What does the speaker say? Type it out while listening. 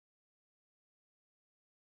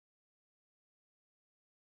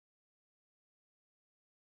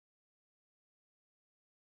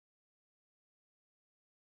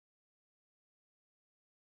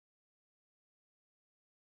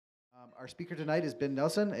Our speaker tonight is Ben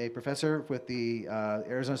Nelson, a professor with the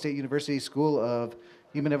Arizona State University School of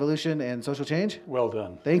Human Evolution and Social Change. Well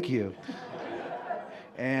done. Thank you.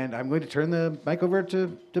 And I'm going to turn the mic over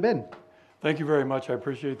to Ben. Thank you very much. I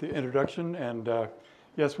appreciate the introduction. And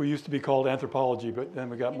yes, we used to be called anthropology, but then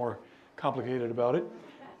we got more complicated about it.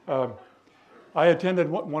 I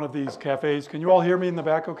attended one of these cafes. Can you all hear me in the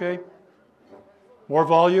back okay? More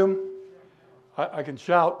volume? I can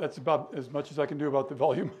shout. That's about as much as I can do about the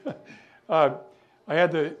volume. I had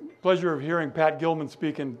the pleasure of hearing Pat Gilman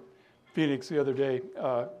speak in Phoenix the other day,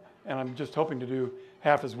 and I'm just hoping to do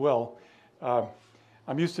half as well.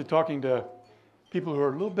 I'm used to talking to people who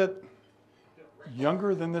are a little bit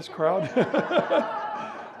younger than this crowd.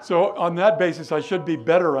 So on that basis, I should be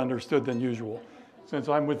better understood than usual, since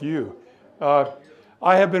I'm with you.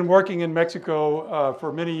 I have been working in Mexico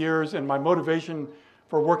for many years, and my motivation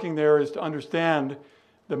for working there is to understand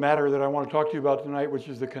the matter that I want to talk to you about tonight, which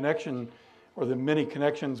is the connection, or the many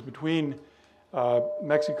connections between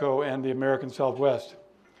Mexico and the American Southwest.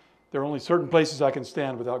 There are only certain places I can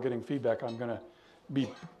stand without getting feedback. I'm going to be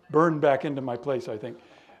burned back into my place, I think.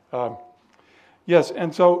 Yes,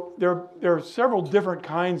 and so there are several different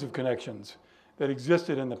kinds of connections that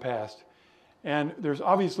existed in the past. And there's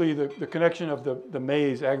obviously the connection of the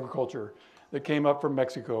maize agriculture that came up from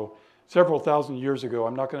Mexico several thousand years ago.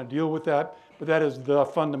 I'm not going to deal with that, but that is the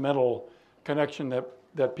fundamental connection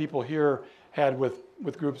that people here had with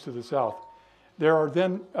groups to the south. There are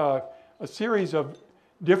then a series of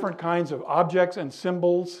different kinds of objects and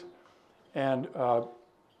symbols and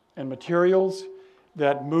materials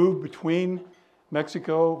that move between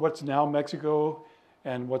Mexico, what's now Mexico,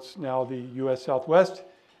 and what's now the U.S. Southwest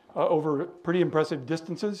over pretty impressive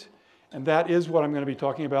distances. And that is what I'm going to be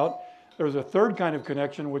talking about. There's a third kind of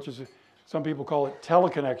connection, which is, some people call it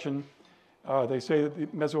teleconnection. They say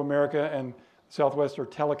that Mesoamerica and Southwest are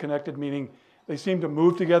teleconnected, meaning they seem to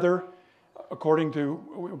move together according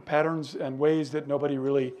to patterns and ways that nobody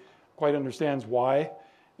really quite understands why.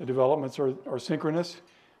 The developments are synchronous.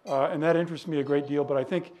 And that interests me a great deal, but I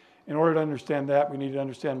think in order to understand that, we need to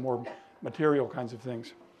understand more material kinds of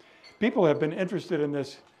things. People have been interested in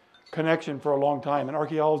this connection for a long time, and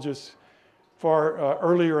archaeologists far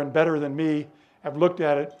earlier and better than me have looked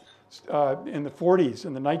at it in the 40s,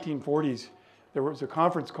 in the 1940s. There was a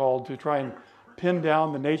conference called to try and pin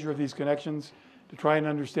down the nature of these connections, to try and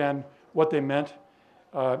understand what they meant.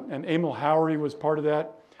 And Emil Haury was part of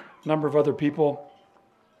that, a number of other people.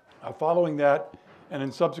 Following that, and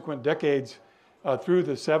in subsequent decades, through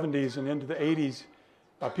the 70s and into the 80s,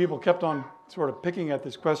 people kept on sort of picking at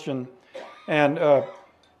this question. And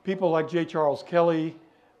people like J. Charles Kelly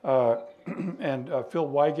and Phil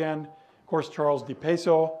Wiegand, of course, Charles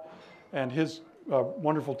DiPeso, and his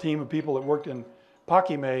wonderful team of people that worked in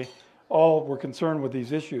Paquime, all were concerned with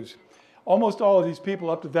these issues. Almost all of these people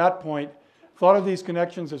up to that point thought of these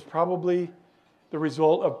connections as probably the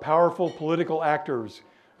result of powerful political actors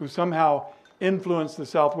who somehow influenced the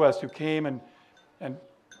Southwest, who came and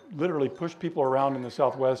literally pushed people around in the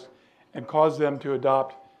Southwest and caused them to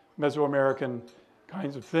adopt Mesoamerican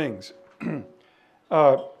kinds of things.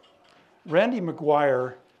 Randy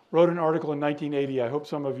McGuire wrote an article in 1980. I hope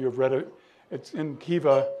some of you have read it. It's in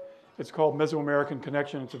Kiva. It's called Mesoamerican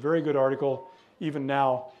Connection. It's a very good article, even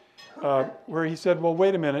now, where he said, well,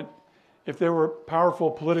 wait a minute. If there were powerful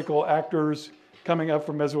political actors coming up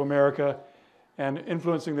from Mesoamerica and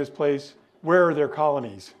influencing this place, where are their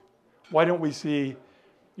colonies? Why don't we see,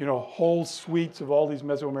 whole suites of all these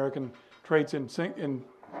Mesoamerican traits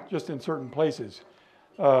just in certain places?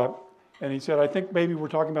 And he said, I think maybe we're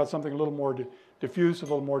talking about something a little more diffuse, a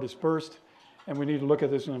little more dispersed, and we need to look at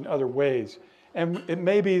this in other ways. And it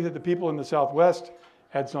may be that the people in the Southwest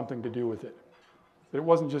had something to do with it. That it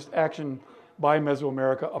wasn't just action by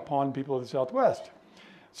Mesoamerica upon people of the Southwest.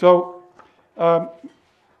 So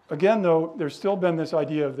again, though, there's still been this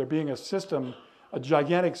idea of there being a system, a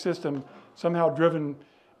gigantic system, somehow driven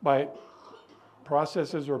by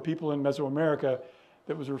processes or people in Mesoamerica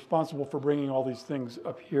that was responsible for bringing all these things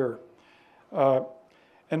up here.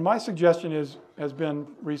 And my suggestion has been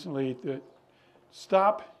recently to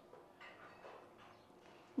stop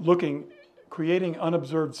creating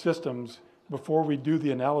unobserved systems before we do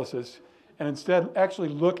the analysis, and instead actually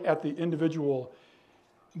look at the individual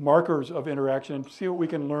markers of interaction and see what we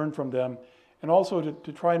can learn from them, and also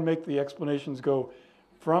to try and make the explanations go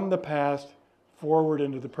from the past forward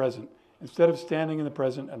into the present, instead of standing in the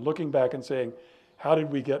present and looking back and saying, how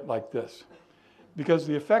did we get like this? Because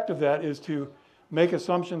the effect of that is to make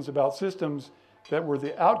assumptions about systems that were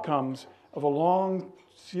the outcomes of a long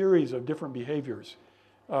series of different behaviors.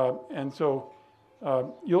 And so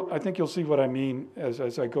I think you'll see what I mean as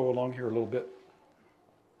I go along here a little bit.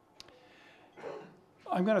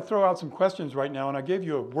 I'm going to throw out some questions right now, and I gave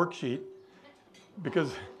you a worksheet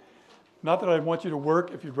because not that I want you to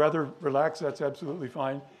work. If you'd rather relax, that's absolutely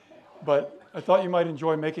fine. But I thought you might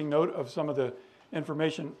enjoy making note of some of the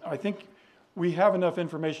information. I think we have enough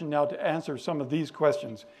information now to answer some of these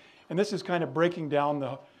questions. And this is kind of breaking down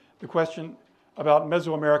the question about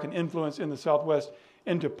Mesoamerican influence in the Southwest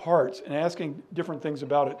into parts and asking different things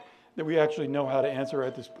about it that we actually know how to answer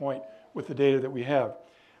at this point with the data that we have.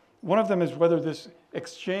 One of them is whether this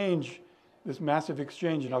exchange, this massive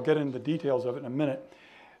exchange, and I'll get into the details of it in a minute,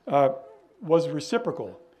 was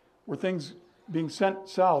reciprocal. Were things being sent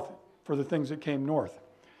south for the things that came north?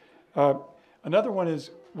 Another one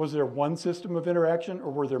is, was there one system of interaction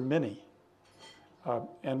or were there many?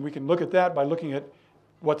 And we can look at that by looking at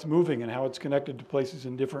what's moving and how it's connected to places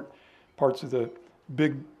in different parts of the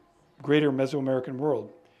big, greater Mesoamerican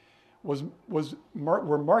world.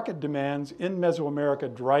 Were market demands in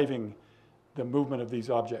Mesoamerica driving the movement of these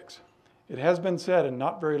objects? It has been said, and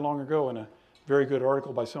not very long ago in a very good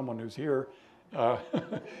article by someone who's here,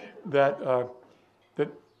 that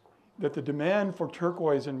the demand for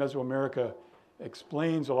turquoise in Mesoamerica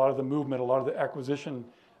explains a lot of the movement, a lot of the acquisition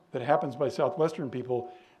that happens by Southwestern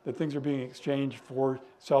people, that things are being exchanged for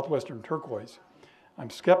Southwestern turquoise. I'm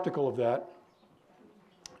skeptical of that,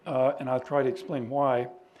 and I'll try to explain why.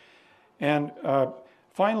 And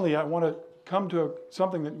finally, I want to come to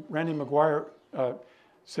something that Randy McGuire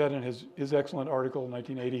said in his excellent article in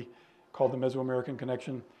 1980 called The Mesoamerican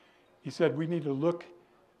Connection. He said we need to look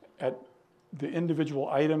at the individual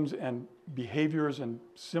items and behaviors and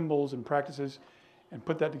symbols and practices and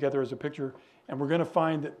put that together as a picture. And we're going to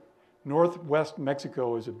find that Northwest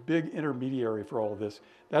Mexico is a big intermediary for all of this.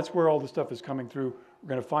 That's where all the stuff is coming through. We're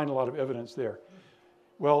going to find a lot of evidence there.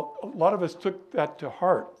 Well, a lot of us took that to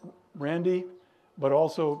heart. Randy, but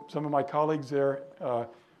also some of my colleagues there, a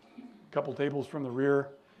couple tables from the rear,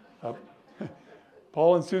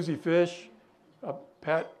 Paul and Susie Fish,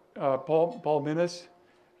 Paul Minnis,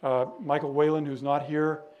 Michael Whalen, who's not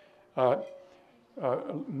here. A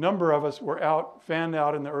number of us were fanned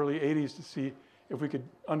out in the early 80s to see if we could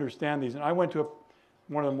understand these. And I went to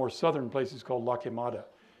one of the more southern places called La Quemada.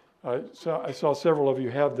 So I saw several of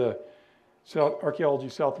you have the Archaeology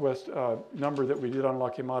Southwest number that we did on La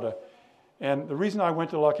Quemada. And the reason I went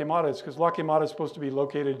to La Quemada is because La Quemada is supposed to be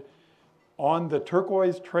located on the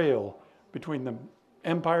turquoise trail between the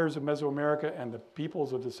empires of Mesoamerica and the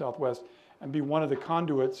peoples of the Southwest and be one of the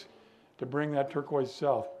conduits to bring that turquoise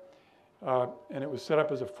south. And it was set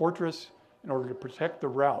up as a fortress in order to protect the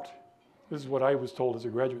route. This is what I was told as a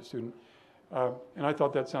graduate student. And I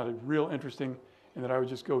thought that sounded real interesting and that I would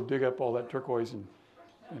just go dig up all that turquoise and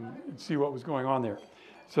see what was going on there.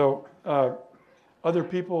 So other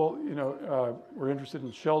people, were interested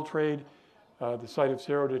in shell trade, the site of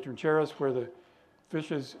Cerro de Trincheras, where the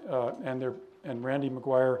fishes and Randy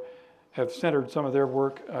McGuire have centered some of their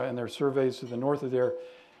work and their surveys to the north of there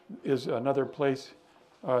is another place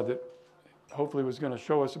that hopefully was going to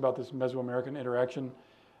show us about this Mesoamerican interaction.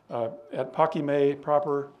 At Paquimé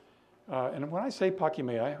proper, and when I say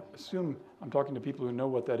Paquimé, I assume I'm talking to people who know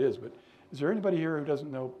what that is, but is there anybody here who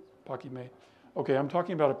doesn't know Paquimé? Okay, I'm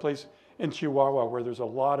talking about a place in Chihuahua where there's a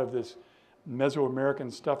lot of this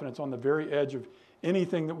Mesoamerican stuff, and it's on the very edge of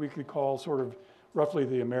anything that we could call sort of roughly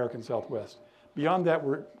the American Southwest. Beyond that,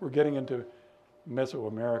 we're getting into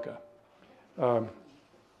Mesoamerica.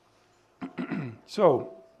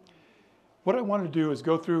 So what I want to do is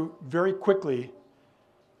go through very quickly,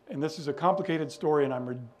 and this is a complicated story, and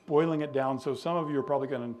I'm boiling it down, so some of you are probably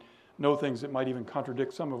going to know things that might even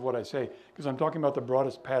contradict some of what I say, because I'm talking about the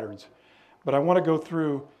broadest patterns. But I want to go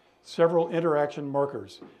through several interaction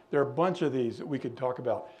markers. There are a bunch of these that we could talk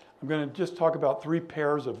about. I'm going to just talk about 3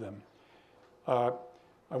 pairs of them. I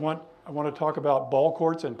want to talk about ball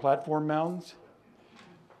courts and platform mounds.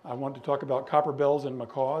 I want to talk about copper bells and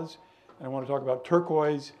macaws. And I want to talk about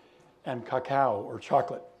turquoise and cacao or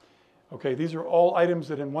chocolate. Okay, these are all items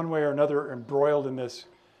that in one way or another are embroiled in this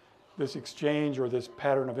exchange or this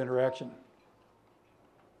pattern of interaction.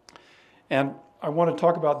 And I want to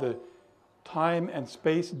talk about the time and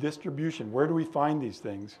space distribution. Where do we find these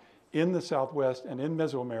things in the Southwest and in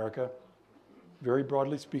Mesoamerica, very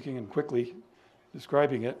broadly speaking and quickly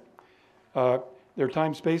describing it. Their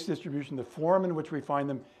time-space distribution, the form in which we find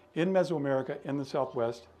them in Mesoamerica, in the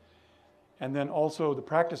Southwest, and then also the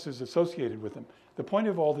practices associated with them. The point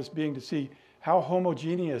of all this being to see how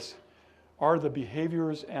homogeneous are the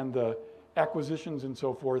behaviors and the acquisitions and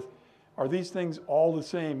so forth. Are these things all the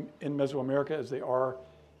same in Mesoamerica as they are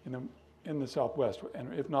in the Southwest?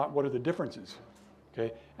 And if not, what are the differences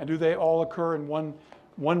Okay, and do they all occur in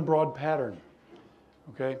one broad pattern?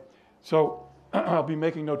 Okay, so I'll be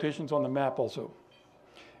making notations on the map also.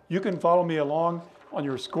 You can follow me along on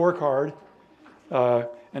your scorecard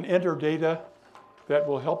and enter data that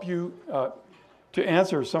will help you to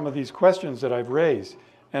answer some of these questions that I've raised.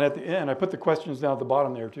 And at the end, I put the questions down at the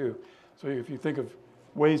bottom there too. So if you think of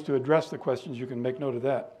ways to address the questions, you can make note of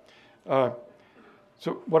that.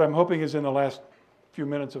 So what I'm hoping is in the last few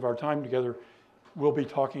minutes of our time together, we'll be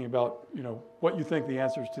talking about, what you think the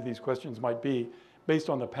answers to these questions might be based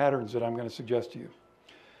on the patterns that I'm going to suggest to you.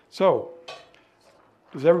 So,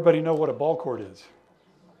 does everybody know what a ball court is?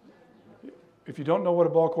 If you don't know what a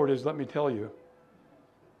ball court is, let me tell you.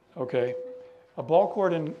 Okay, a ball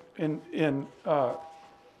court in the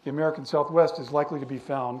American Southwest is likely to be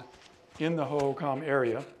found in the Hohokam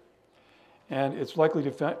area, and it's likely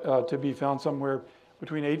to be found somewhere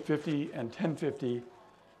between 850 and 1050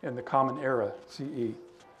 in the Common Era, CE.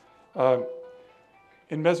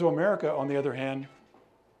 In Mesoamerica, on the other hand,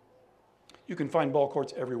 you can find ball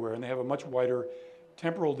courts everywhere, and they have a much wider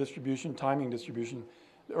temporal distribution, timing distribution.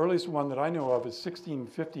 The earliest one that I know of is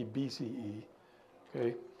 1650 BCE.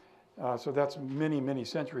 Okay, so that's many, many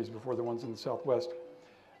centuries before the ones in the Southwest.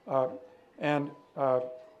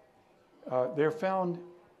 They're found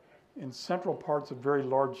in central parts of very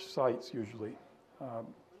large sites, usually.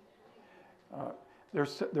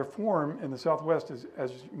 Their form in the Southwest, is,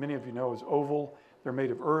 as many of you know, is oval. They're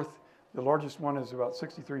made of earth. The largest one is about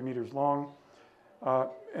 63 meters long.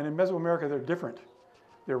 And in Mesoamerica, they're different.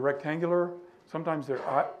 They're rectangular. Sometimes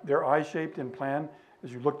they're eye-shaped in plan.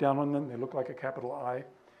 As you look down on them, they look like a capital I.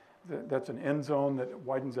 That's an end zone that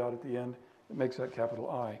widens out at the end. It makes that capital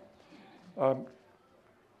I.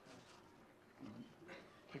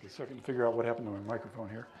 Take a second to figure out what happened to my microphone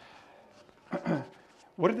here.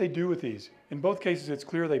 What did they do with these? In both cases, it's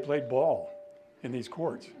clear they played ball in these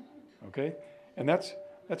courts, okay? And that's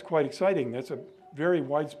quite exciting. That's a very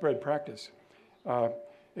widespread practice.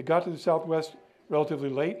 It got to the Southwest relatively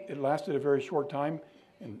late. It lasted a very short time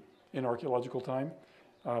in archaeological time,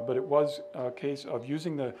 but it was a case of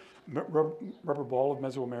using the rubber ball of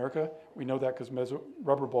Mesoamerica. We know that because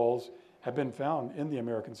rubber balls have been found in the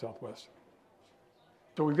American Southwest.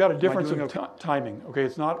 So we've got a difference in timing. Okay,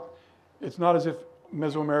 it's not as if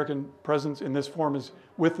Mesoamerican presence in this form is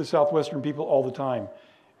with the Southwestern people all the time.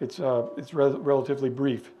 It's relatively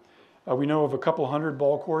brief. We know of a couple hundred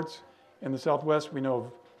ball courts in the Southwest. We know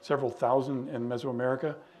of several thousand in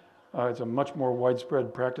Mesoamerica. It's a much more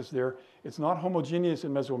widespread practice there. It's not homogeneous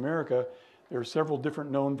in Mesoamerica. There are several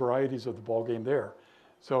different known varieties of the ball game there.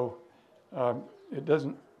 So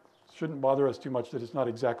it shouldn't bother us too much that it's not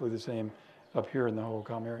exactly the same up here in the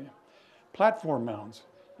Hohokam area. Platform mounds.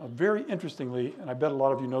 Very interestingly, and I bet a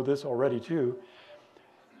lot of you know this already too,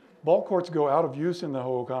 ball courts go out of use in the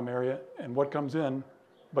Hohokam area, and what comes in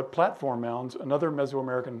but platform mounds, another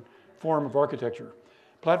Mesoamerican form of architecture.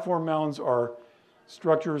 Platform mounds are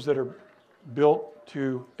structures that are built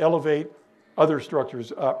to elevate other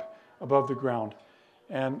structures up above the ground.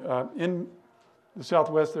 And in the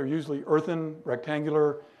Southwest, they're usually earthen,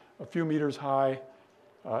 rectangular, a few meters high,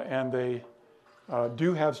 and they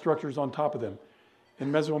do have structures on top of them.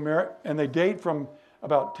 In Mesoamerica, and they date from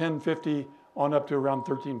about 1050 on up to around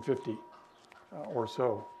 1350 or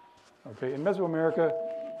so. Okay, in Mesoamerica,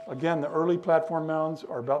 again, the early platform mounds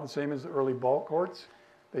are about the same as the early ball courts.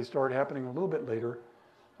 They start happening a little bit later.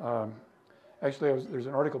 Actually, there's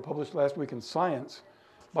an article published last week in Science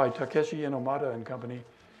by Takeshi Inomata and company.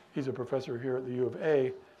 He's a professor here at the U of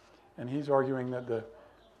A, and he's arguing that the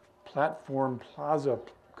platform plaza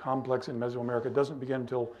complex in Mesoamerica doesn't begin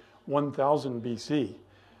until 1000 BC.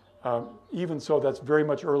 Even so, that's very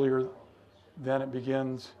much earlier than it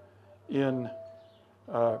begins in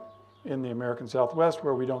the American Southwest,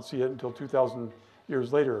 where we don't see it until 2,000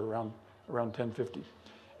 years later, around 1050,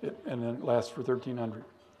 and then it lasts for 1300.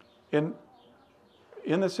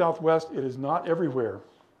 In the Southwest, it is not everywhere.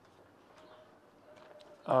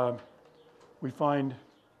 We find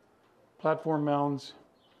platform mounds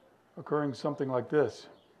occurring something like this.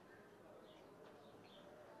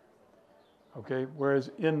 Okay,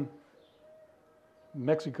 whereas in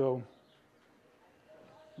Mexico,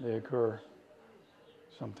 they occur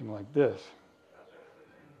something like this.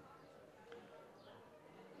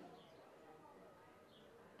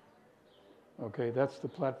 Okay, that's the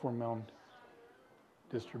platform mound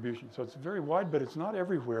distribution. So it's very wide, but it's not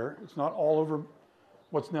everywhere. It's not all over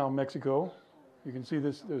what's now Mexico. You can see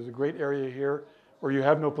this, there's a great area here where you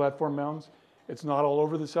have no platform mounds. It's not all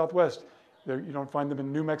over the Southwest. You don't find them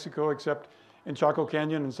in New Mexico except in Chaco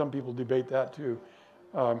Canyon, and some people debate that too.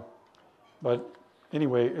 But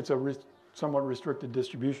anyway, it's a somewhat restricted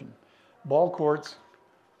distribution. Ball quartz,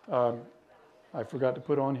 I forgot to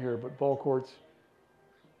put on here, but ball quartz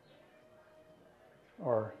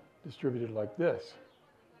are distributed like this.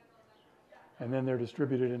 And then they're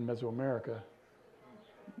distributed in Mesoamerica,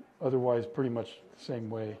 otherwise pretty much the same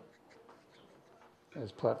way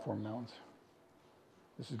as platform mounds.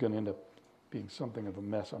 This is going to end up being something of a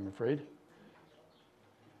mess, I'm afraid.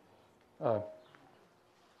 But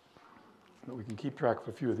we can keep track of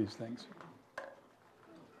a few of these things.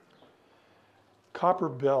 Copper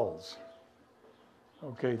bells.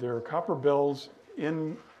 Okay, there are copper bells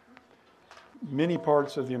in many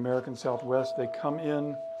parts of the American Southwest. They come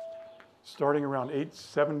in starting around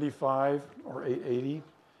 875 or 880.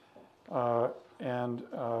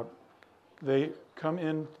 They come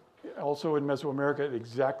in also in Mesoamerica at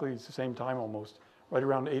exactly the same time almost, right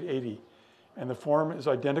around 880. And the form is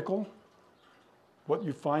identical. What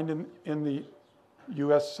you find in the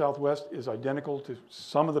US Southwest is identical to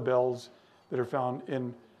some of the bells that are found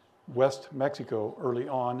in West Mexico early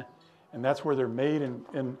on. And that's where they're made.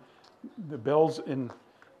 In the bells in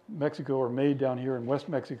Mexico are made down here in West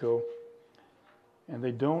Mexico. And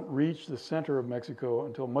they don't reach the center of Mexico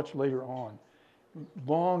until much later on,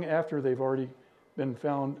 long after they've already been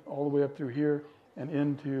found all the way up through here and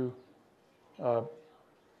into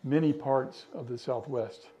many parts of the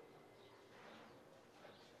Southwest.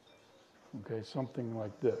 Okay, something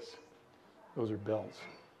like this. Those are bells.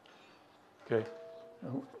 Okay.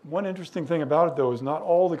 One interesting thing about it, though, is not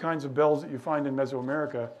all the kinds of bells that you find in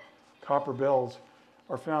Mesoamerica, copper bells,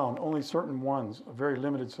 are found. Only certain ones, a very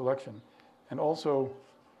limited selection. And also,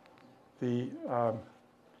 the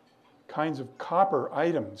kinds of copper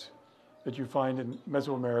items that you find in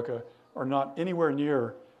Mesoamerica are not anywhere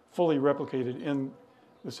near fully replicated in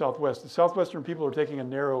the Southwest. The Southwestern people are taking a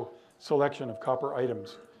narrow selection of copper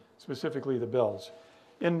items, specifically the bells.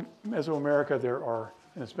 In Mesoamerica, there are,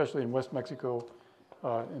 and especially in West Mexico,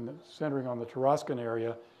 centering on the Tarascan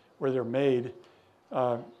area where they're made,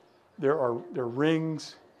 there are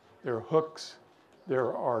rings, there are hooks,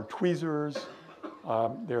 there are tweezers,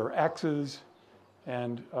 there are axes,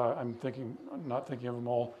 and I'm not thinking of them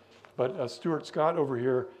all, but Stuart Scott over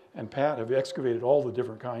here and Pat have excavated all the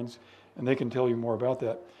different kinds, and they can tell you more about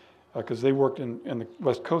that because they worked in the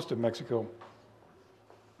west coast of Mexico.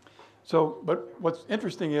 So, but what's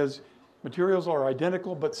interesting is materials are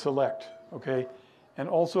identical but select, okay? And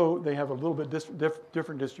also they have a little bit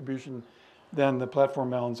different distribution than the platform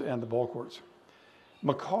mounds and the ball quartz.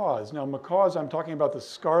 Macaws. Now macaws, I'm talking about the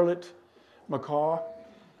scarlet macaw,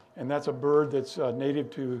 and that's a bird that's native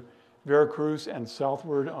to Veracruz and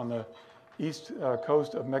southward on the east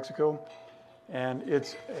coast of Mexico. And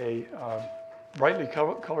it's a brightly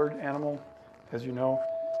colored animal, as you know,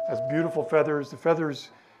 has beautiful feathers. The feathers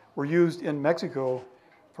were used in Mexico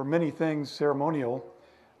for many things ceremonial,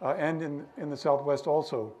 and in the Southwest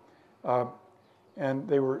also. And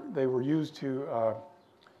they were used to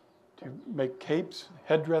make capes,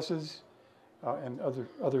 headdresses, and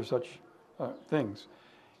other such things.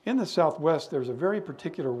 In the Southwest, there's a very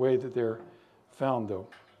particular way that they're found, though.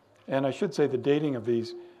 And I should say the dating of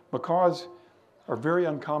these macaws are very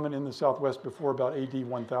uncommon in the Southwest before about AD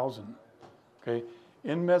 1000. Okay,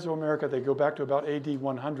 in Mesoamerica they go back to about AD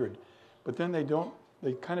 100, but then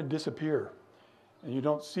they kind of disappear, and you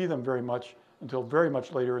don't see them very much until very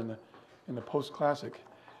much later in the post-classic,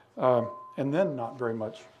 and then not very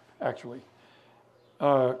much actually.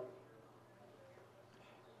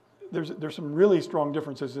 There's some really strong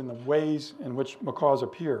differences in the ways in which macaws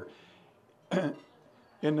appear.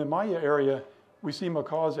 In the Maya area, we see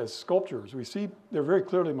macaws as sculptures. We see they're very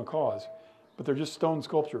clearly macaws, but they're just stone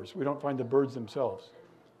sculptures. We don't find the birds themselves.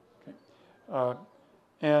 Okay.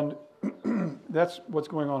 And that's what's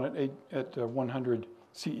going on at 100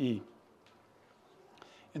 CE. In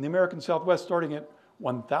the American Southwest, starting at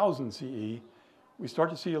 1000 CE, we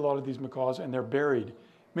start to see a lot of these macaws, and they're buried.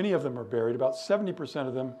 Many of them are buried. About 70%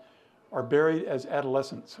 of them are buried as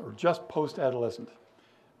adolescents or just post-adolescent,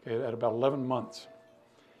 okay, at about 11 months.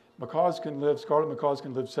 Scarlet macaws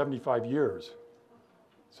can live 75 years.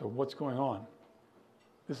 So what's going on?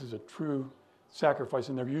 This is a true sacrifice,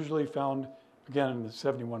 and they're usually found, again, in the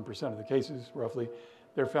 71% of the cases, roughly,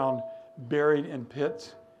 they're found buried in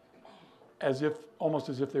pits almost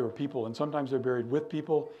as if they were people. And sometimes they're buried with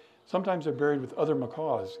people. Sometimes they're buried with other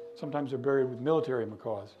macaws. Sometimes they're buried with military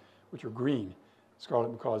macaws, which are green.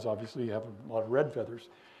 Scarlet macaws obviously have a lot of red feathers.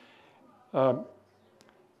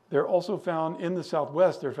 They're also found in the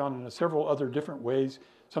Southwest. They're found in several other different ways.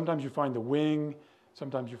 Sometimes you find the wing.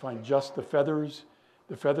 Sometimes you find just the feathers.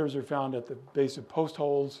 The feathers are found at the base of post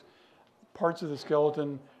holes. Parts of the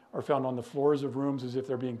skeleton are found on the floors of rooms as if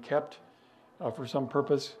they're being kept for some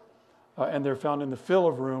purpose, and they're found in the fill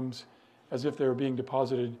of rooms as if they were being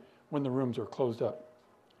deposited when the rooms are closed up.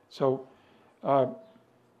 So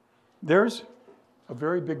there's a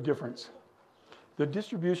very big difference. The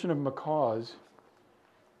distribution of macaws,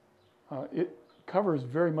 it covers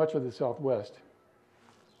very much of the Southwest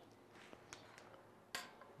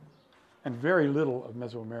and very little of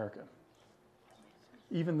Mesoamerica,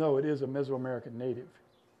 even though it is a Mesoamerican native.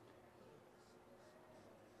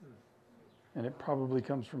 And it probably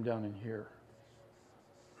comes from down in here,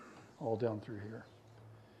 all down through here.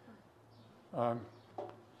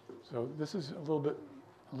 So this is a little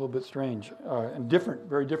bit strange and different,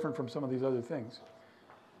 very different from some of these other things.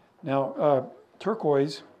 Now,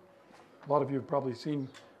 turquoise, a lot of you have probably seen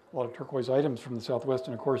a lot of turquoise items from the Southwest,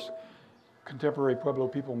 and of course, contemporary Pueblo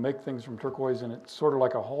people make things from turquoise, and it's sort of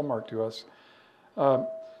like a hallmark to us.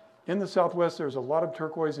 In the Southwest, there's a lot of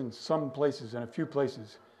turquoise in some places, in a few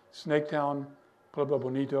places. Snaketown, Pueblo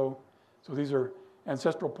Bonito. So these are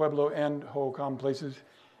ancestral Pueblo and Hohokam places.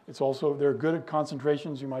 It's also, they're good at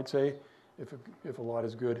concentrations, you might say, if a lot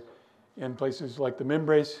is good, in places like the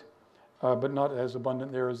Mimbres, but not as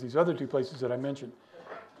abundant there as these other two places that I mentioned.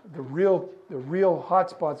 The real hot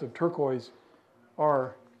spots of turquoise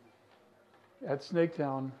are at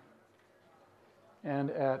Snaketown and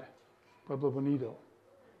at Pueblo Bonito.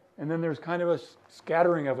 And then there's kind of a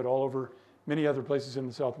scattering of it all over many other places in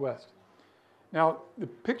the Southwest. Now, the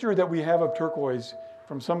picture that we have of turquoise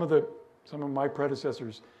from some of my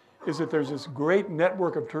predecessors is that there's this great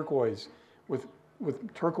network of turquoise with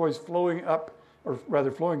turquoise flowing up, or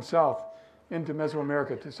rather flowing south into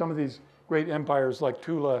Mesoamerica to some of these great empires like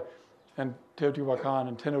Tula and Teotihuacan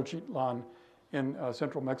and Tenochtitlan in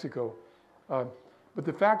central Mexico. But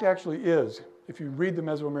the fact actually is, if you read the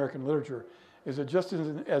Mesoamerican literature, is that just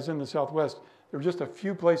as in the Southwest, there are just a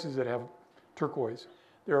few places that have turquoise.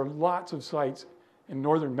 There are lots of sites in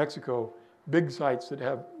northern Mexico, big sites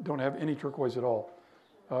that don't have any turquoise at all.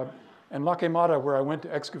 And La Quemada, where I went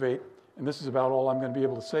to excavate, and this is about all I'm going to be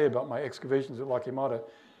able to say about my excavations at La Quemada,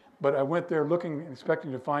 but I went there looking,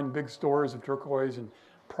 expecting to find big stores of turquoise and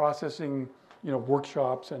processing,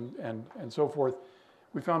 workshops and so forth.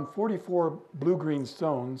 We found 44 blue-green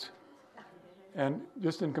stones, and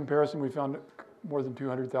just in comparison, we found more than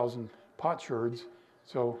 200,000 potsherds.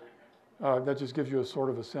 So that just gives you a sort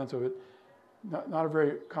of a sense of it. Not a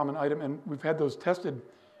very common item, and we've had those tested.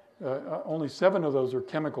 Only 7 of those are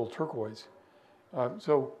chemical turquoise.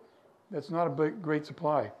 So that's not a great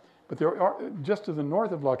supply. But there are, just to the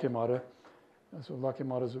north of La Quemada, so La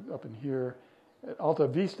Quemada's up in here, at Alta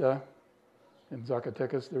Vista in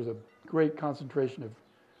Zacatecas, there's a great concentration of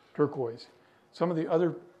turquoise. Some of the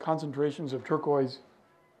other concentrations of turquoise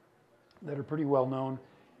that are pretty well known,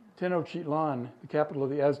 Tenochtitlan, the capital of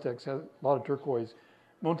the Aztecs, has a lot of turquoise.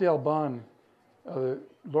 Monte Alban, the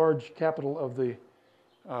large capital of the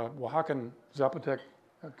Oaxacan Zapotec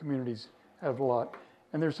communities, have a lot.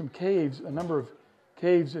 And there's some caves, a number of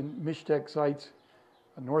caves and Mixtec sites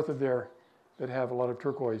north of there that have a lot of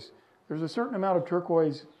turquoise. There's a certain amount of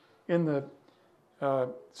turquoise in the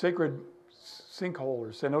sacred sinkhole or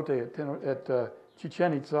cenote at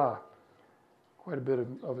Chichen Itza, quite a bit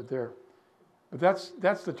of it there. But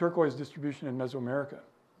that's the turquoise distribution in Mesoamerica.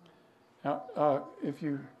 Now, if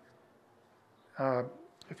you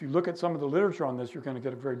look at some of the literature on this, you're going to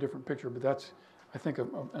get a very different picture, but that's, I think,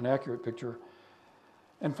 an accurate picture.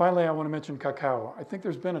 And finally, I want to mention cacao. I think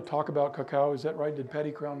there's been a talk about cacao. Is that right? Did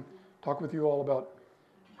Patty Crown talk with you all about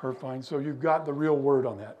her finds? So you've got the real word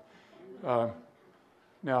on that.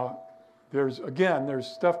 Now, there's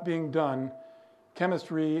stuff being done,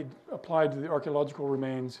 chemistry applied to the archaeological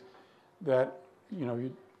remains that,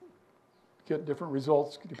 you get different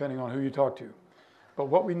results depending on who you talk to. But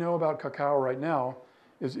what we know about cacao right now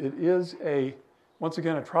is it is once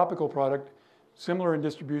again, a tropical product, similar in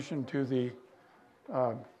distribution to the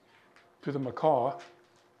macaw.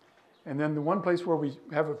 And then the one place where we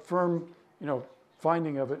have a firm,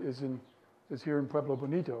 finding of it is here in Pueblo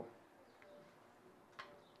Bonito.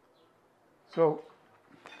 So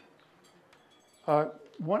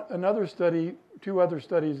another study, 2 other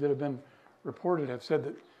studies that have been reported have said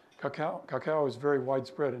that cacao is very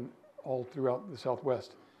widespread all throughout the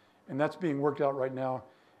Southwest. And that's being worked out right now.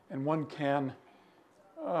 And one can,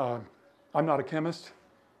 I'm not a chemist,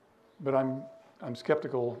 but I'm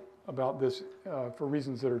skeptical about this for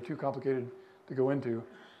reasons that are too complicated to go into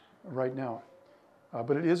right now.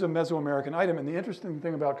 But it is a Mesoamerican item. And the interesting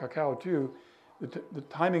thing about cacao, too, the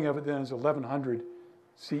timing of it then is 1100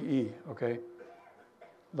 CE, okay?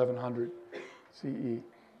 1100 CE.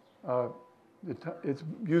 It's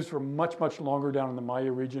used for much, much longer down in the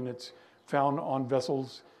Maya region. It's found on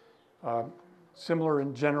vessels similar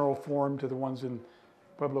in general form to the ones in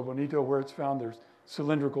Pueblo Bonito where it's found. There's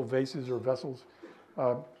cylindrical vases or vessels.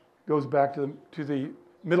 Goes back to the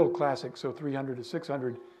Middle Classic, so 300 to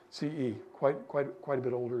 600 CE, quite a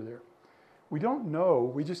bit older there. We don't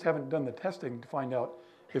know, we just haven't done the testing to find out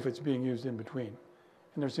if it's being used in between.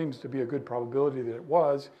 And there seems to be a good probability that it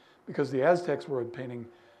was, because the Aztecs were obtaining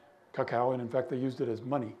cacao, and in fact they used it as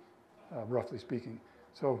money, roughly speaking.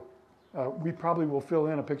 So we probably will fill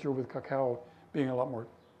in a picture with cacao being a lot more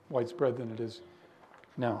widespread than it is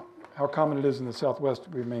now. How common it is in the Southwest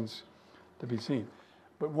remains to be seen.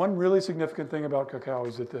 But one really significant thing about cacao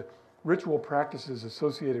is that the ritual practices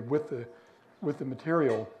associated with the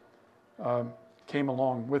material came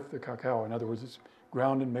along with the cacao. In other words, it's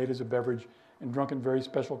ground and made as a beverage and drunk in very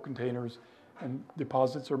special containers, and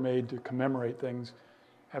deposits are made to commemorate things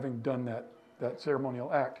having done that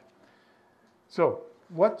ceremonial act. So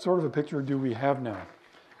what sort of a picture do we have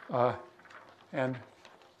now? And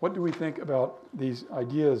what do we think about these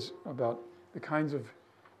ideas about the kinds of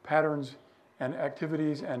patterns and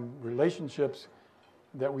activities and relationships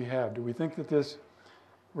that we have? Do we think that this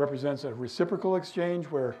represents a reciprocal exchange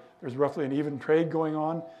where there's roughly an even trade going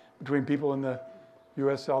on between people in the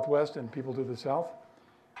US Southwest and people to the south?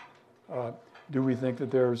 Do we think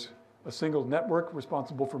that there's a single network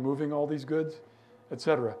responsible for moving all these goods, et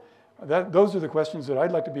cetera? Those are the questions that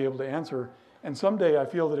I'd like to be able to answer. And someday I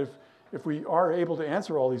feel that if we are able to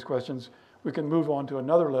answer all these questions, we can move on to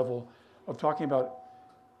another level of talking about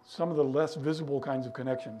some of the less visible kinds of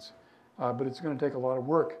connections. But it's going to take a lot of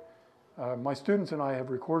work. My students and I have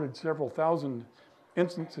recorded several thousand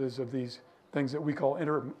instances of these things that we call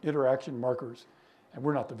interaction markers. And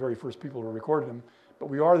we're not the very first people to record them, but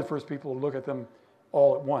we are the first people to look at them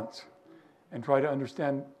all at once and try to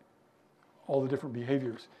understand all the different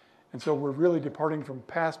behaviors. And so we're really departing from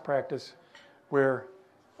past practice where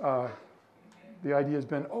the idea has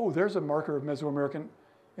been, oh, there's a marker of Mesoamerican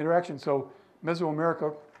interaction. So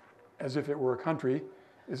Mesoamerica, as if it were a country,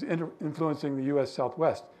 is influencing the US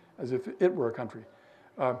Southwest as if it were a country.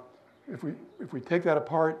 If we take that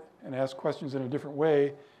apart and ask questions in a different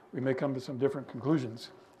way, we may come to some different conclusions.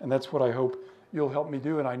 And that's what I hope you'll help me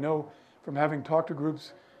do. And I know from having talked to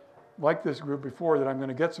groups like this group before that I'm going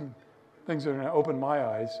to get some things that are going to open my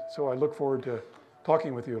eyes. So I look forward to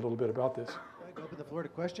talking with you a little bit about this. I'd like to open the floor to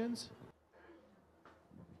questions.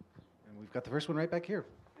 And we've got the first one right back here.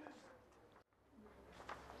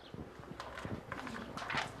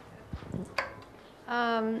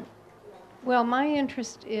 Well, my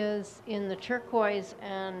interest is in the turquoise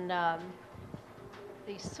and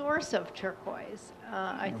the source of turquoise.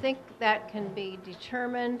 I think that can be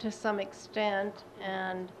determined to some extent,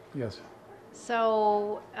 and yes.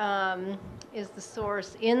 So, is the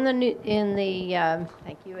source in the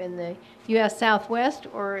U.S. Southwest,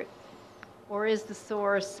 or is the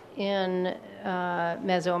source in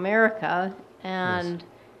Mesoamerica? And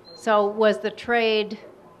yes. So, was the trade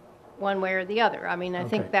one way or the other? I mean, I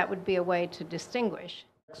think that would be a way to distinguish.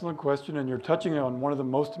 Excellent question, and you're touching on one of the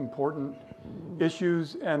most important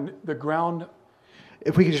issues and the ground.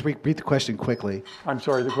 If we could just repeat the question quickly. I'm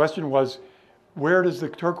sorry, the question was, where does the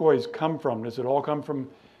turquoise come from? Does it all come from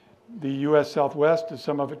the US Southwest? Does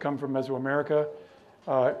some of it come from Mesoamerica?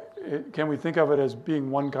 Can we think of it as being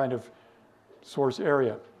one kind of source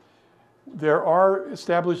area? There are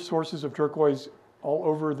established sources of turquoise all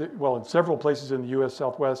over in several places in the US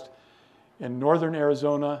Southwest, in northern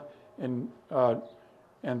Arizona, and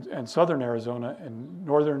southern Arizona, and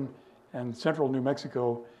northern and central New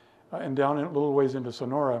Mexico, and down a little ways into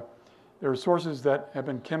Sonora. There are sources that have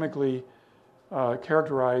been chemically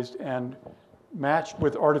characterized and matched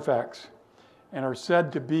with artifacts and are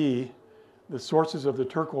said to be the sources of the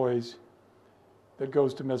turquoise that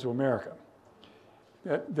goes to Mesoamerica.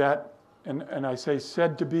 And I say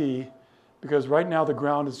said to be because right now the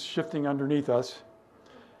ground is shifting underneath us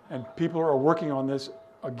and people are working on this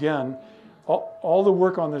again. All the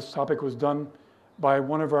work on this topic was done by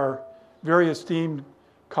one of our very esteemed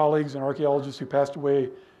colleagues and archaeologists who passed away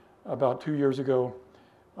about 2 years ago,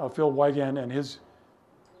 Phil Wigan, and his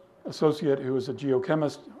associate, who was a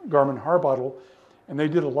geochemist, Garmin Harbottle, and they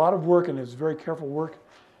did a lot of work, and it was very careful work.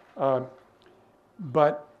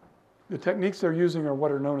 But the techniques they're using are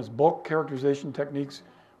what are known as bulk characterization techniques,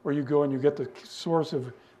 where you go and you get the source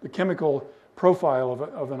of the chemical profile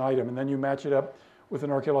of an item, and then you match it up with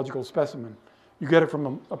an archaeological specimen. You get it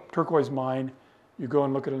from a turquoise mine, you go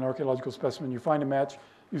and look at an archaeological specimen, you find a match,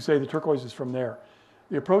 you say the turquoise is from there.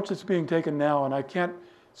 The approach that's being taken now, and I can't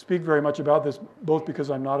speak very much about this, both because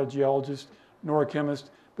I'm not a geologist nor a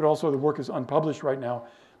chemist, but also the work is unpublished right now.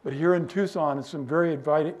 But here in Tucson, it's some very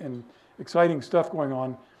exciting stuff going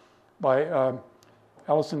on by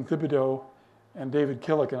Alison Thibodeau and David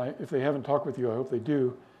Killick. And if they haven't talked with you, I hope they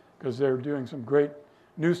do, because they're doing some great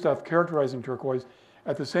new stuff characterizing turquoise.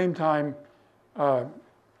 At the same time,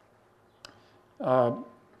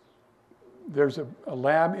 there's a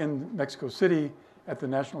lab in Mexico City at the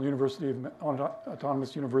National University of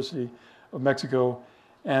Autonomous University of Mexico,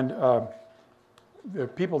 and the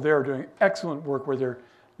people there are doing excellent work where they're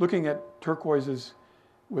looking at turquoises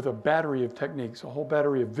with a battery of techniques, a whole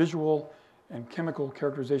battery of visual and chemical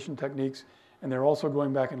characterization techniques, and they're also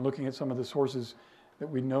going back and looking at some of the sources that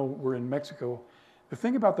we know were in Mexico. The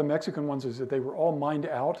thing about the Mexican ones is that they were all mined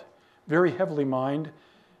out, very heavily mined,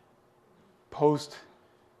 post,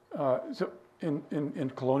 so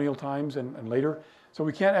in colonial times and later. So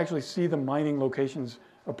we can't actually see the mining locations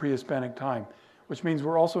of pre-Hispanic time, which means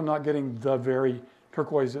we're also not getting the very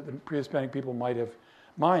turquoise that the pre-Hispanic people might have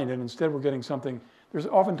mined, and instead we're getting something,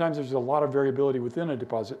 oftentimes there's a lot of variability within a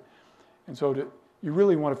deposit. And so you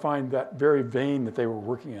really want to find that very vein that they were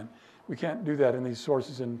working in. We can't do that in these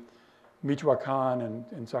sources in Michoacan and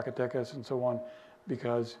in Zacatecas and so on,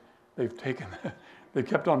 because they've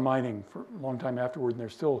kept on mining for a long time afterward, and they're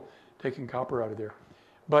still taking copper out of there.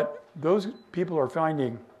 But those people are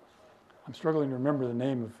finding, I'm struggling to remember the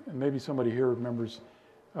name of, and maybe somebody here remembers,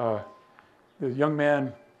 the young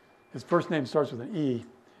man, his first name starts with an E.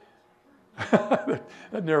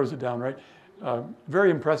 That narrows it down, right?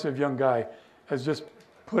 Very impressive young guy, has just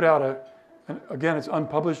put out again, it's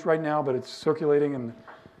unpublished right now, but it's circulating and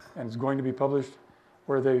it's going to be published,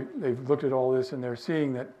 where they've looked at all this and they're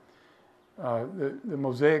seeing that the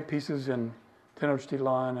mosaic pieces in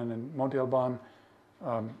Tenochtitlan and in Monte Alban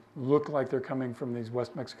look like they're coming from these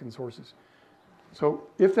West Mexican sources. So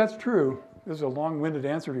if that's true, this is a long-winded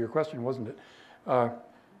answer to your question, wasn't it?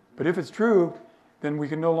 But if it's true, then we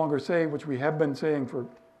can no longer say, which we have been saying for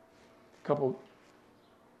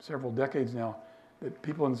several decades now, that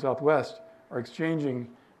people in the Southwest are exchanging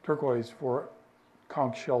turquoise for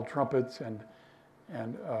conch shell trumpets and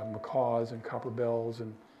macaws and copper bells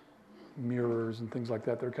and mirrors and things like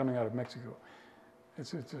that. They're coming out of Mexico.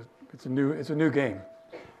 It's a new game.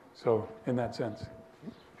 So in that sense.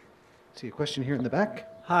 See a question here in the back.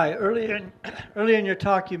 Hi. Earlier in your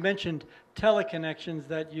talk, you mentioned teleconnections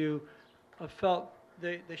that you felt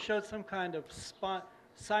they showed some kind of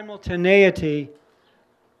simultaneity.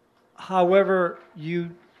 However, you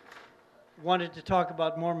wanted to talk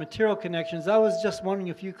about more material connections. I was just wondering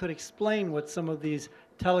if you could explain what some of these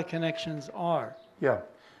teleconnections are. Yeah.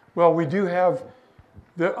 Well, we do have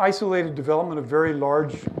the isolated development of very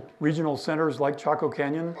large regional centers like Chaco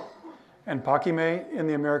Canyon and Paquime in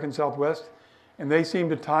the American Southwest, and they seem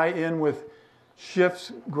to tie in with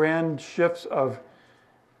grand shifts of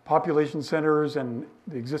population centers and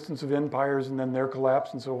the existence of empires and then their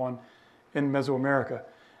collapse and so on in Mesoamerica.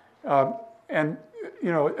 And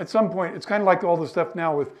you know, at some point, it's kind of like all the stuff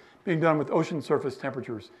now with being done with ocean surface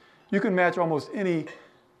temperatures. You can match almost any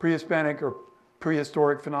pre-Hispanic or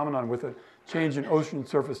prehistoric phenomenon with a change in ocean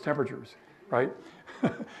surface temperatures, right?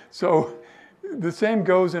 So the same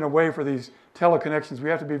goes in a way for these teleconnections. We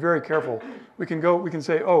have to be very careful. We can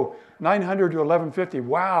say, oh, 900 to 1150,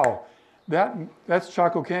 wow, that's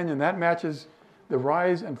Chaco Canyon. That matches the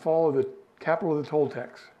rise and fall of the capital of the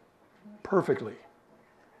Toltecs perfectly,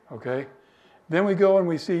 okay? Then we go and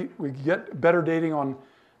we get better dating on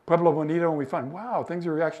Pueblo Bonito, and we find, wow, things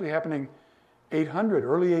are actually happening 800,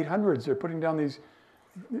 early 800s. They're putting down these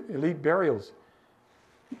elite burials.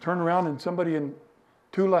 Turn around and somebody in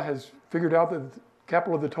Tula has figured out that the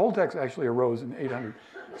capital of the Toltecs actually arose in 800.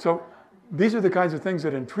 So these are the kinds of things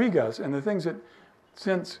that intrigue us, and the things that,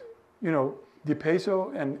 since, you know, De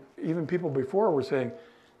Peso and even people before were saying,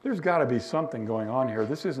 there's got to be something going on here.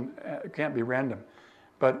 This it can't be random.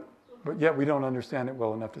 But yet we don't understand it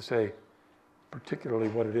well enough to say particularly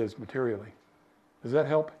what it is materially. Does that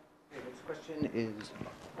help? The next question is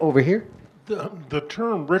over here. The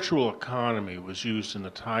term ritual economy was used in the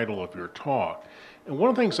title of your talk. And one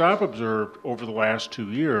of the things I've observed over the last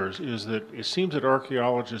 2 years is that it seems that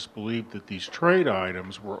archaeologists believe that these trade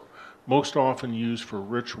items were most often used for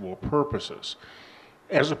ritual purposes,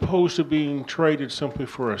 as opposed to being traded simply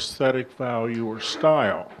for aesthetic value or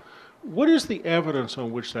style. What is the evidence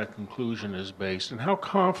on which that conclusion is based, and how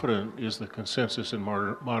confident is the consensus in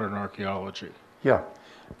modern archaeology? Yeah,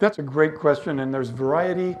 that's a great question, and there's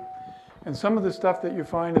variety. And some of the stuff that you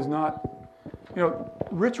find is not, you know,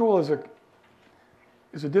 ritual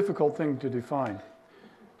is a difficult thing to define.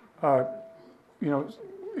 You know,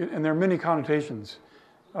 and there are many connotations.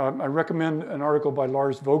 I recommend an article by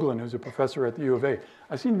Lars Vogelin, who's a professor at the U of A.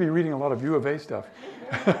 I seem to be reading a lot of U of A stuff.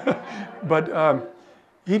 But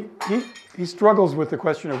he struggles with the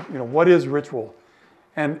question of, what is ritual?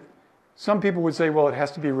 And some people would say, well, it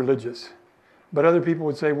has to be religious. But other people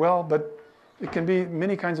would say, well, but it can be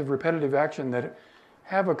many kinds of repetitive action that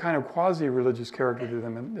have a kind of quasi-religious character to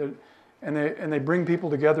them. And they bring people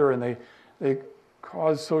together, and they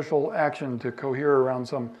cause social action to cohere around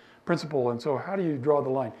some principle. And so how do you draw the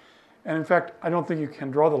line? And in fact, I don't think you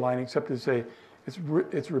can draw the line except to say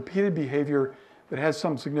it's repeated behavior that has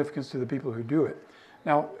some significance to the people who do it.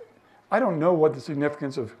 Now, I don't know what the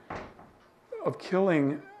significance of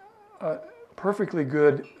killing a perfectly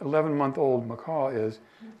good 11-month-old macaw is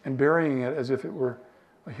and burying it as if it were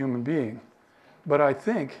a human being. But I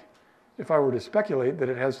think, if I were to speculate, that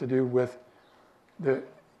it has to do with the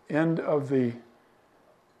end of the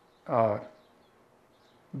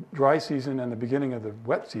dry season and the beginning of the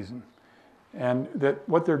wet season. And that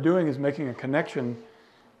what they're doing is making a connection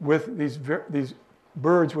with these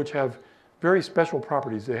birds which have very special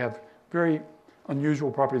properties. They have very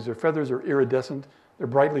unusual properties. Their feathers are iridescent, they're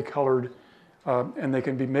brightly colored, and they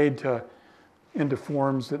can be made into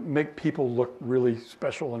forms that make people look really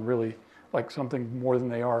special and really like something more than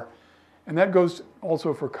they are. And that goes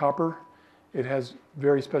also for copper. It has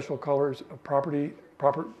very special colors, properties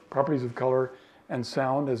of color and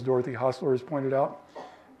sound, as Dorothy Hostler has pointed out.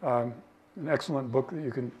 An excellent book that you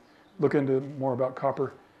can look into more about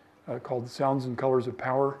copper called Sounds and Colors of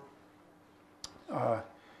Power. I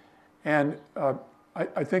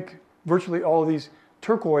think virtually all of these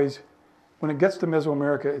turquoise, when it gets to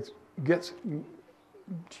Mesoamerica, it gets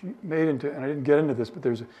made into, and I didn't get into this, but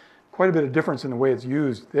there's quite a bit of difference in the way it's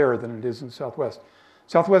used there than it is in the Southwest.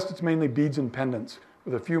 Southwest, it's mainly beads and pendants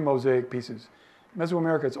with a few mosaic pieces.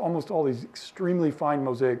 Mesoamerica, it's almost all these extremely fine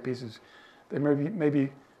mosaic pieces. They may be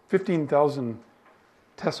maybe 15,000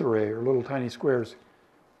 tesserae, or little tiny squares,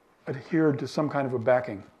 adhered to some kind of a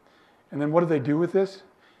backing. And then what do they do with this?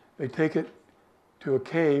 They take it to a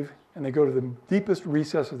cave, and they go to the deepest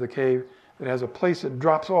recess of the cave that has a place that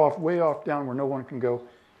drops off, way off down where no one can go,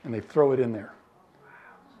 and they throw it in there.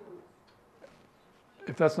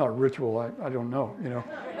 If that's not ritual, I don't know,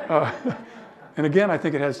 And again, I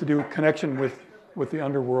think it has to do with connection with the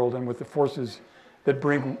underworld and with the forces that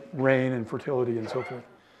bring rain and fertility and so forth.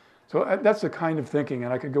 So that's the kind of thinking,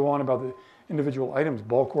 and I could go on about the individual items.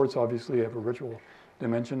 Ball courts obviously have a ritual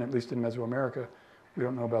dimension, at least in Mesoamerica. We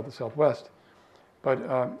don't know about the Southwest, but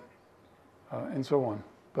and so on.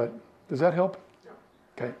 But does that help? Yeah.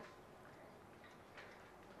 Okay.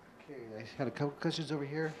 Okay, I had a couple questions over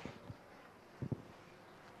here.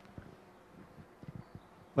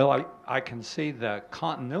 Well, I can see the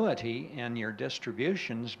continuity in your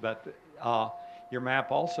distributions, but your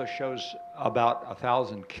map also shows about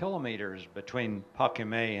 1,000 kilometers between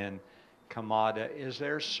Quemada and Quemada. Is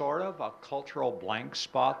there sort of a cultural blank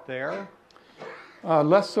spot there?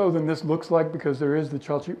 Less so than this looks like, because there is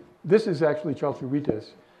this is actually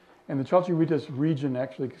Chalchihuites, and the Chalchihuites region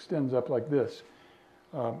actually extends up like this.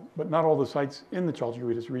 But not all the sites in the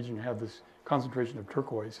Chalchihuites region have this concentration of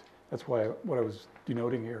turquoise. That's what I was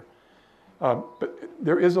denoting here. But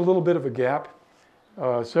there is a little bit of a gap.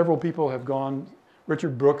 Several people have gone,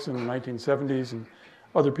 Richard Brooks in the 1970s and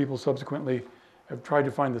other people subsequently have tried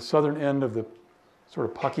to find the southern end of the sort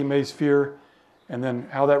of Quemada sphere, and then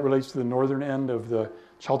how that relates to the northern end of the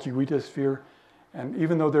Chalchihuites sphere. And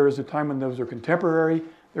even though there is a time when those are contemporary,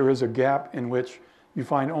 there is a gap in which you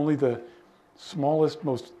find only the smallest,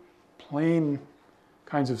 most plain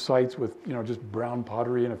kinds of sites with just brown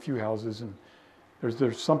pottery and a few houses, and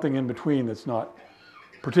there's something in between that's not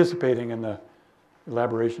participating in the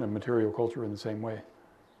elaboration of material culture in the same way.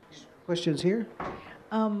 Questions here?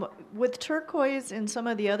 With turquoise and some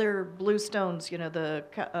of the other blue stones, the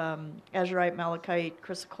azurite, malachite,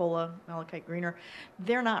 chrysocolla, malachite greener,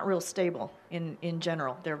 they're not real stable in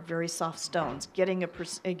general. They're very soft stones. Getting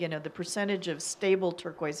the percentage of stable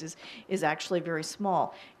turquoises is actually very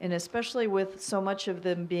small, and especially with so much of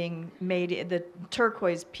them being made, the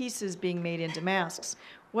turquoise pieces being made into masks.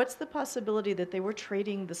 What's the possibility that they were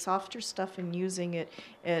trading the softer stuff and using it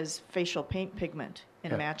as facial paint pigment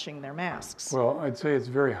and matching their masks? Well, I'd say it's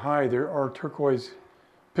very high. There are turquoise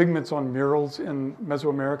pigments on murals in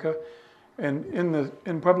Mesoamerica. And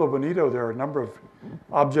in Pueblo Bonito, there are a number of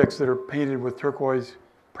objects that are painted with turquoise,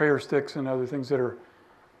 prayer sticks and other things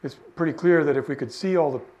it's pretty clear that if we could see all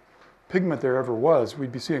the pigment there ever was,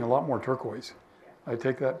 we'd be seeing a lot more turquoise. I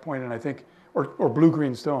take that point, and I think, or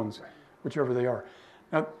blue-green stones, whichever they are.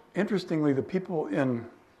 Now, interestingly, the people in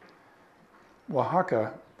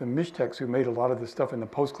Oaxaca, the Mixtecs who made a lot of this stuff in the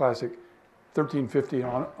post-classic 1350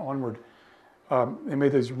 onward, they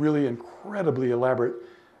made these really incredibly elaborate,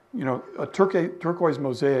 a turquoise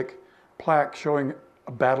mosaic plaque showing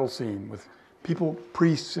a battle scene with people,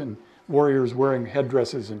 priests and warriors wearing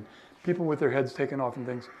headdresses and people with their heads taken off and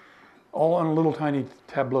things, all on a little tiny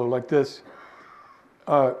tableau like this.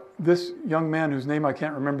 This young man whose name I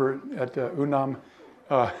can't remember at UNAM,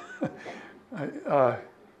 but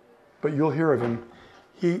you'll hear of him.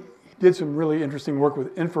 He did some really interesting work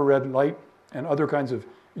with infrared light and other kinds of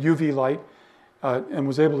UV light, and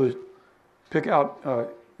was able to pick out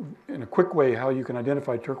in a quick way how you can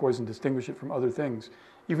identify turquoise and distinguish it from other things,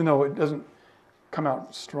 even though it doesn't come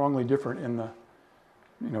out strongly different in the,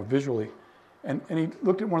 visually. And he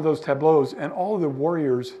looked at one of those tableaus, and all of the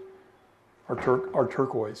warriors are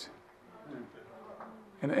turquoise.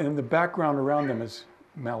 And in the background around them is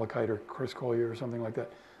malachite or criscolia or something like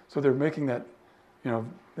that. So they're making that,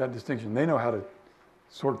 that distinction. They know how to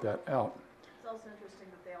sort that out. It's also interesting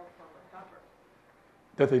that they all form with copper.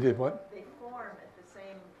 That they did what? They form at the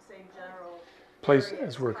same general Place area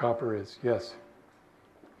as where copper is, yes.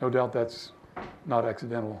 No doubt that's not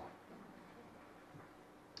accidental.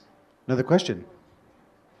 Another question.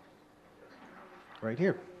 Right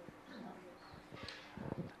here.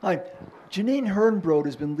 Hi. Janine Hernbrod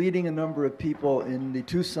has been leading a number of people in the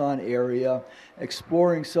Tucson area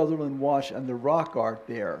exploring Sutherland Wash and the rock art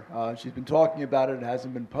there. She's been talking about it. It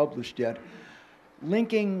hasn't been published yet.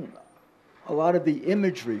 Linking a lot of the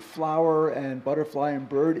imagery, flower and butterfly and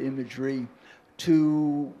bird imagery,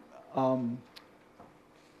 to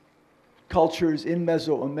cultures in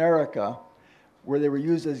Mesoamerica where they were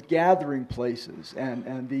used as gathering places.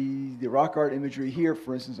 And the rock art imagery here,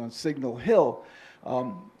 for instance, on Signal Hill,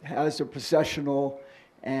 has a processional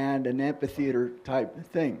and an amphitheater type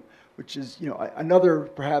thing, which is another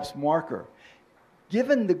perhaps marker.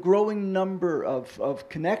 Given the growing number of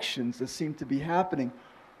connections that seem to be happening,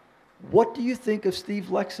 what do you think of Steve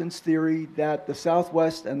Lexon's theory that the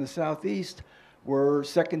Southwest and the Southeast were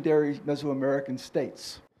secondary Mesoamerican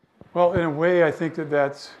states? Well, in a way, I think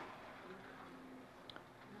that's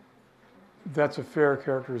a fair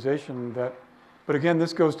characterization. But again,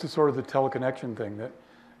 this goes to sort of the teleconnection thing that,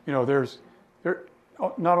 there's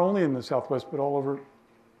not only in the Southwest, but all over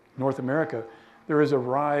North America, there is a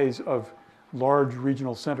rise of large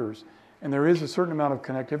regional centers. And there is a certain amount of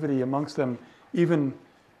connectivity amongst them, even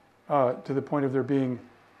to the point of there being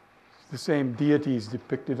the same deities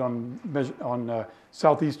depicted on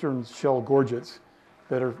southeastern shell gorgets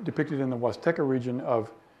that are depicted in the Huasteca region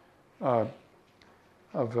of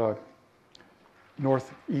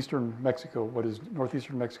northeastern Mexico, what is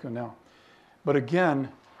northeastern Mexico now. But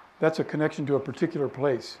again, that's a connection to a particular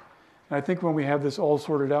place. And I think when we have this all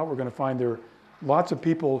sorted out, we're going to find there are lots of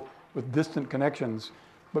people with distant connections,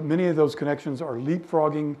 but many of those connections are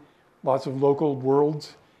leapfrogging lots of local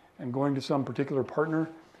worlds and going to some particular partner.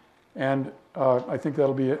 And I think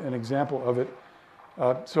that'll be an example of it.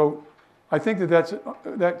 So I think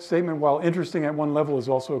that statement, while interesting at one level, is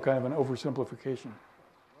also kind of an oversimplification.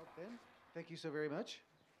 Well, Ben, thank you so very much.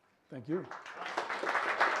 Thank you.